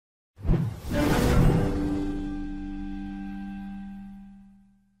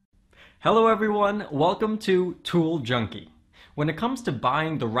Hello everyone, welcome to Tool Junkie. When it comes to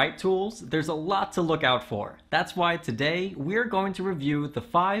buying the right tools, there's a lot to look out for. That's why today we're going to review the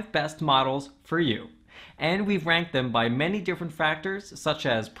 5 best models for you. And we've ranked them by many different factors such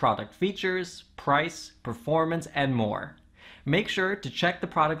as product features, price, performance, and more. Make sure to check the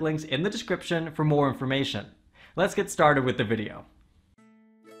product links in the description for more information. Let's get started with the video.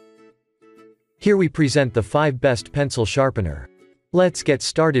 Here we present the 5 best pencil sharpener. Let's get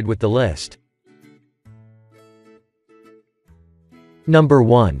started with the list. Number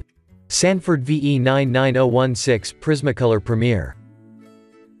 1. Sanford VE99016 Prismacolor Premier.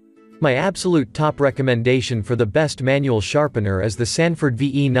 My absolute top recommendation for the best manual sharpener is the Sanford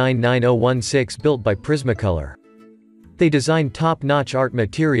VE99016 built by Prismacolor. They design top-notch art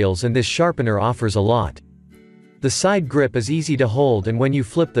materials and this sharpener offers a lot. The side grip is easy to hold and when you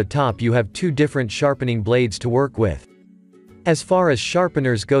flip the top you have 2 different sharpening blades to work with. As far as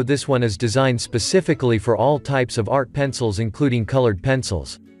sharpeners go, this one is designed specifically for all types of art pencils including colored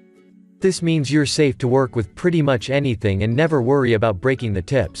pencils. This means you're safe to work with pretty much anything and never worry about breaking the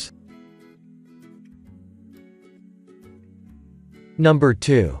tips. Number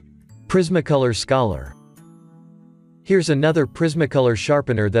 2. Prismacolor Scholar. Here's another Prismacolor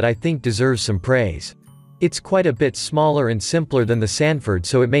sharpener that I think deserves some praise. It's quite a bit smaller and simpler than the Sanford,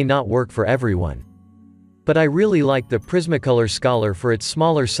 so it may not work for everyone. But I really like the Prismacolor Scholar for its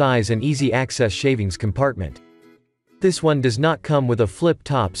smaller size and easy access shavings compartment. This one does not come with a flip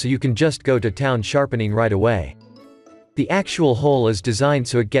top, so you can just go to town sharpening right away. The actual hole is designed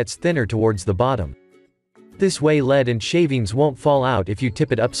so it gets thinner towards the bottom. This way lead and shavings won't fall out if you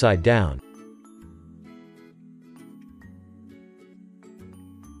tip it upside down.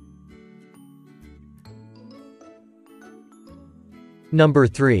 Number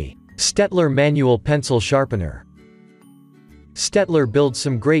 3. Staedtler Manual Pencil Sharpener. Staedtler builds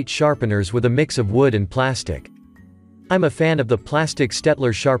some great sharpeners with a mix of wood and plastic. I'm a fan of the plastic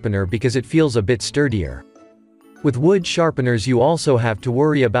Staedtler sharpener because it feels a bit sturdier. With wood sharpeners you also have to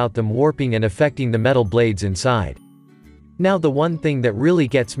worry about them warping and affecting the metal blades inside. Now the one thing that really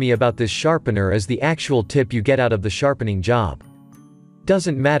gets me about this sharpener is the actual tip you get out of the sharpening job.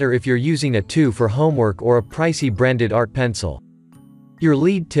 Doesn't matter if you're using a 2 for homework or a pricey branded art pencil. Your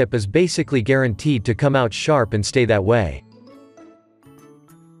lead tip is basically guaranteed to come out sharp and stay that way.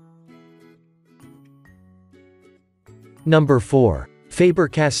 Number 4.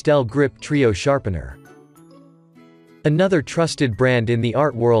 Faber-Castell Grip Trio Sharpener. Another trusted brand in the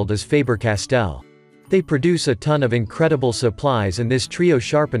art world is Faber-Castell. They produce a ton of incredible supplies and this trio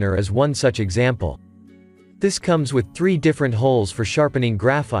sharpener is one such example. This comes with 3 different holes for sharpening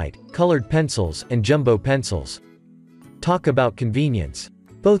graphite, colored pencils, and jumbo pencils. Talk about convenience.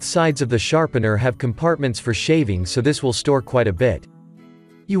 Both sides of the sharpener have compartments for shaving, so this will store quite a bit.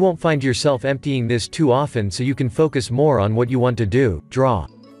 You won't find yourself emptying this too often, so you can focus more on what you want to do, draw.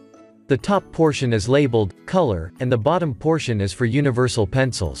 The top portion is labeled color and the bottom portion is for universal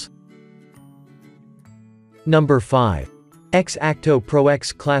pencils. Number 5. X-ACTO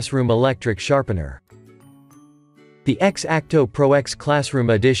ProX Classroom Electric Sharpener. The X-ACTO ProX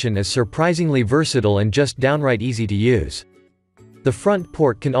Classroom Edition is surprisingly versatile and just downright easy to use. The front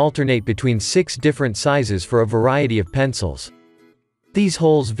port can alternate between 6 different sizes for a variety of pencils. These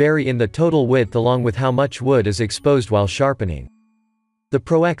holes vary in the total width along with how much wood is exposed while sharpening. The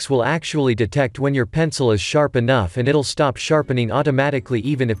ProX will actually detect when your pencil is sharp enough and it'll stop sharpening automatically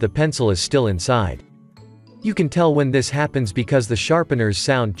even if the pencil is still inside. You can tell when this happens because the sharpener's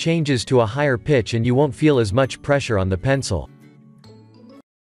sound changes to a higher pitch and you won't feel as much pressure on the pencil.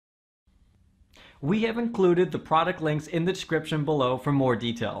 We have included the product links in the description below for more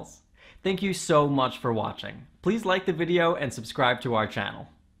details. Thank you so much for watching. Please like the video and subscribe to our channel.